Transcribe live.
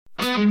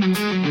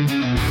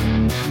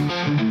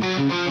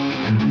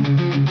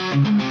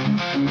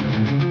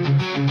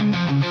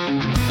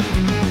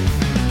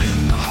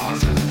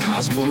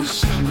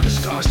Cosmos, where the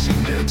stars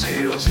sing their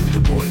tales. The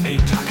boy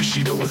named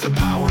Takishido with the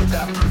power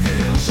that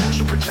prevails.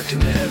 Astral protecting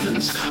the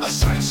heavens, a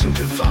sight so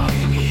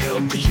divine. He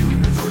held the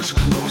universe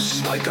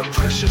close like a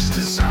precious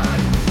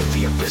design. With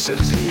the abyss at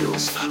his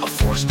heels, a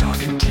force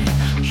dark and deep,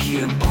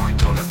 he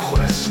embarked on a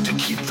quest to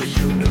keep the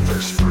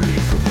universe free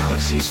from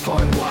galaxies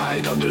far and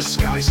wide under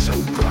skies so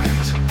bright.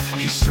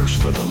 He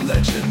searched for the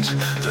legend,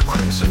 the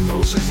crimson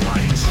rose's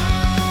light.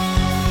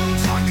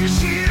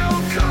 Takishido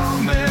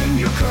Kamen,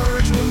 your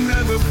courage will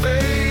never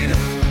fade.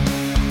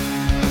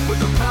 With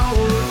the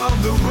power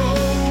of the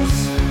rose,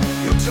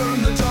 you'll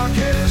turn the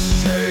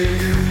darkest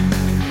shade.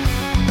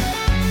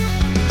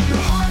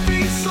 Your heart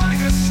beats like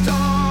a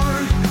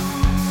star,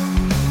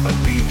 a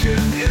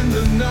beacon in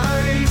the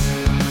night.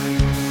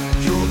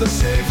 You're the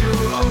savior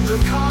of the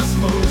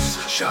cosmos,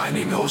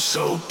 shining oh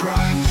so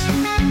bright.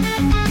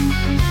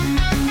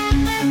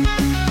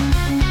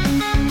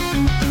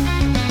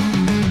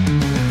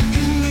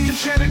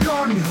 Enchanted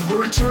Garden,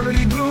 where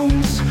eternity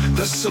blooms,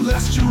 the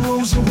celestial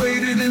rose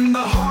awaited in the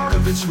heart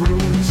of its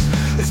runes.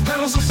 Its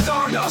petals of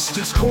stardust,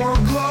 its core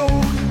aglow.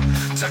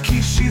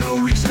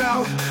 Takishido reached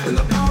out, and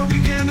the power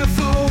began to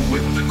flow.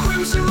 With the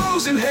crimson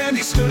rose in hand,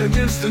 he stood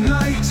against the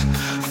night,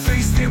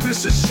 faced the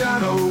abyss's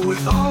shadow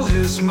with all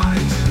his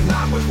might.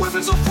 Not with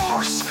weapons of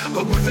force,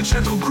 but with a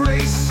gentle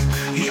grace,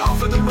 he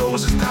offered the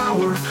rose's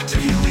power to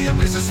heal the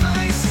abyss's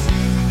face.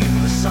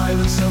 In the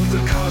silence of the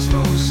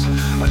cosmos,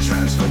 a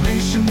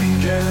transformation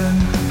began.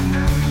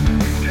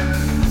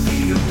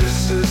 The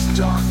abyss's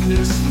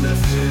darkness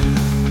lifted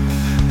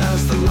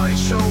as the light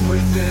shone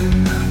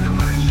within.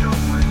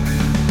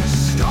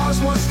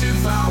 Stars once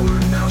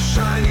devoured, now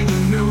shining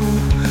anew.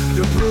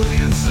 Their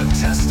brilliance a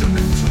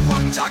testament to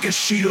what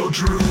Takishido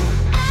drew.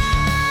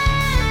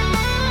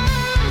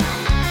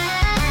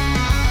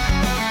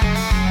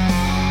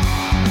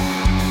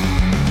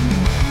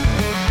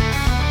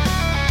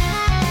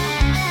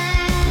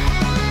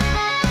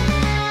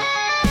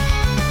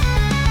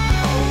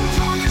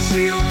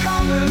 Takishido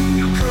Kamen,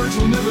 your courage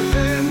will never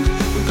bend.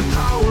 With the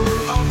power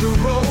of the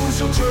rose,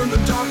 you'll turn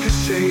the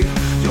darkest shade.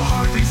 Your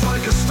heart beats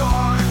like a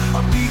star,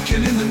 a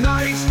beacon in the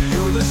night.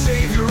 You're the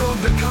savior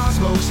of the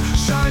cosmos,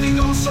 shining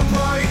oh so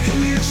bright.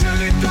 In the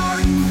Enchanted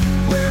Garden,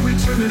 where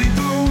eternity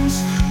blooms,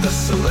 the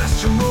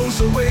celestial rose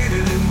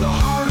awaited in the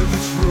heart of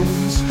its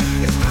runes.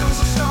 Its petals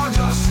of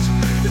stardust,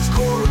 its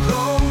core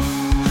aglow.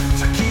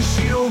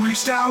 Takishido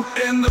reached out,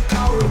 and the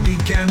power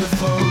began to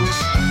flow.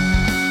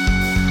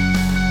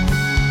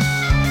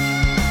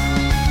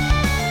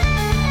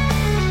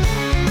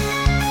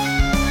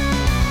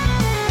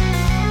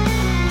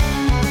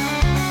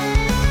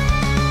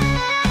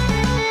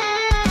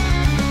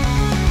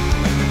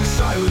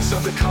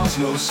 Of the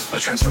cosmos, a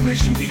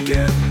transformation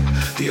began.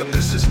 The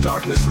abyss's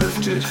darkness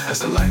lifted as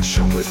the light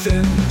shone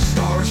within.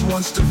 Stars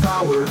once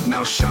devoured,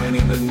 now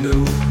shining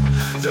anew.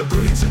 Their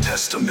brilliance a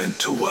testament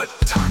to what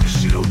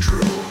Takishido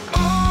drew.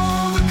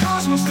 Oh, the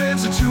cosmos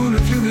stands a tune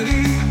of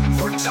unity,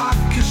 for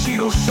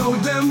Takishido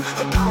showed them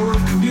the power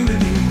of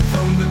community.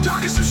 From the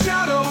darkest of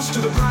shadows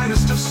to the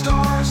brightest of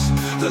stars,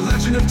 the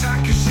legend of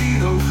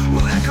Takishido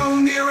will echo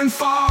near and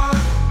far.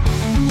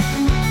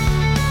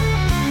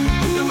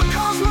 The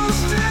cosmos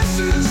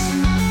dances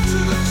to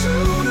the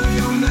tune of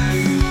your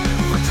name,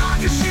 for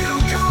Takishido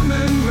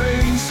Kamen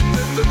reigns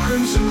with the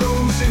crimson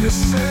rose in his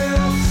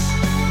sails.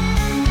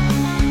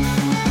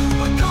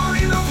 A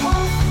guardian of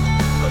hope,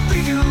 a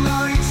beacon of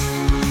light,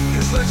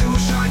 his legend will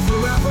shine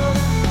forever,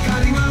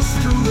 guiding us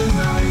through the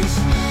night.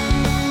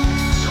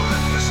 So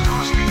let the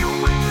stars be your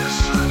witness,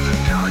 let the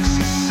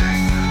galaxies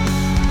sing.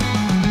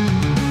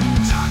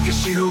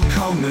 Takishido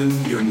Kamen,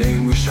 your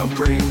name we shall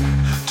bring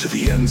to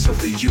the ends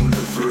of the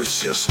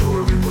universe. Your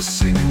story will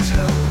sing and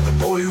tell, the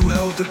boy who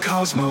held the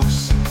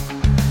cosmos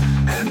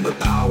and the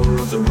power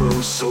of the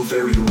rose so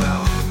very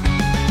well.